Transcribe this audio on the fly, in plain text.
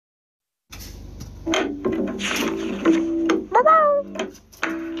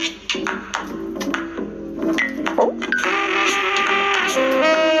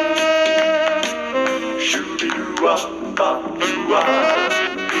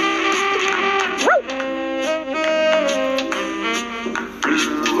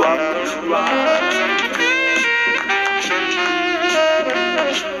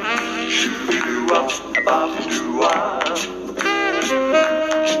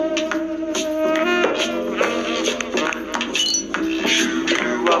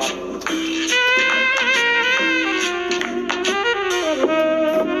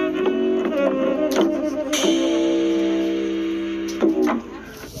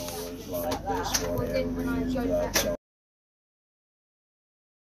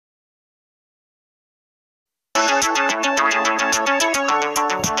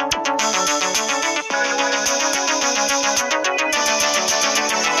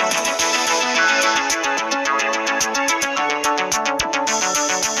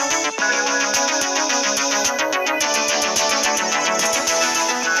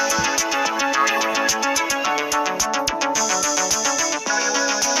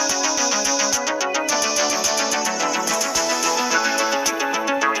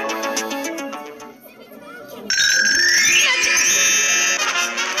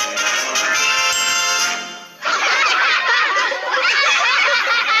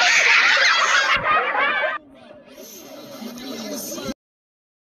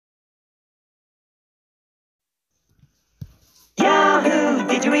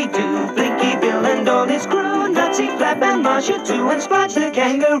Didgeridoo, Blinky Bill and all his crew, Nutsy, Flap and Marcia too, and Splodge the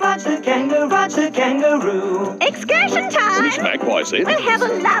kangaroo, Rodge the kangaroo, Rodge the kangaroo. Excursion time! Miss Magpie said. We'll have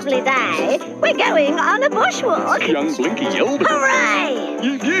a lovely day. We're going on a bushwalk. Young Blinky yelled. Hooray!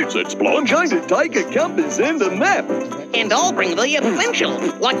 You said Splodge. I'm going to take a compass and a map. And I'll bring the essential,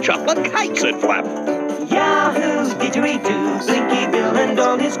 like chocolate cake, said Flap. Yahoo! Didgeridoo, Blinky Bill and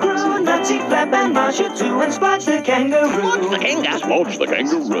all his crew, Nutsy, Flap and Marcia too, and Splodge the kangaroo. Splodge the kangaroo. Splodge the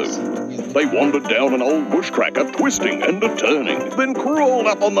kangaroo. They wandered down an old bushcracker, twisting and a-turning, then crawled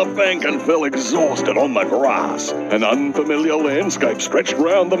up on the bank and fell exhausted on the grass. An unfamiliar landscape stretched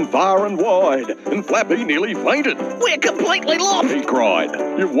round them far and wide, and Flappy nearly fainted. We're completely lost, he cried.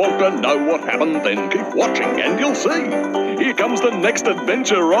 You want to know what happened? Then keep watching and you'll see. Here comes the next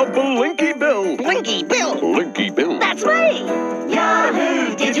adventure of Blinky Bill. Blinky Bill. Blinky Bill. That's me.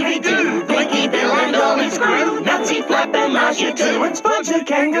 Yahoo! Didgeridoo, Blinky Bill and all his crew, Nutsy, Flap and Marcia too, and Splodge the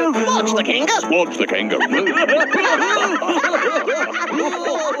kangaroo. Splodge the kangaroo. Splodge the kangaroo.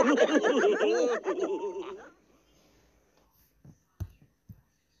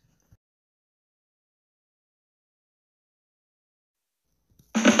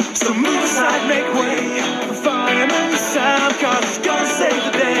 So move aside, make way. The fireman, the sound, cause it's gonna save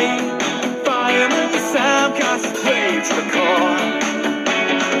the day. Fireman, the sound, cause it's way to the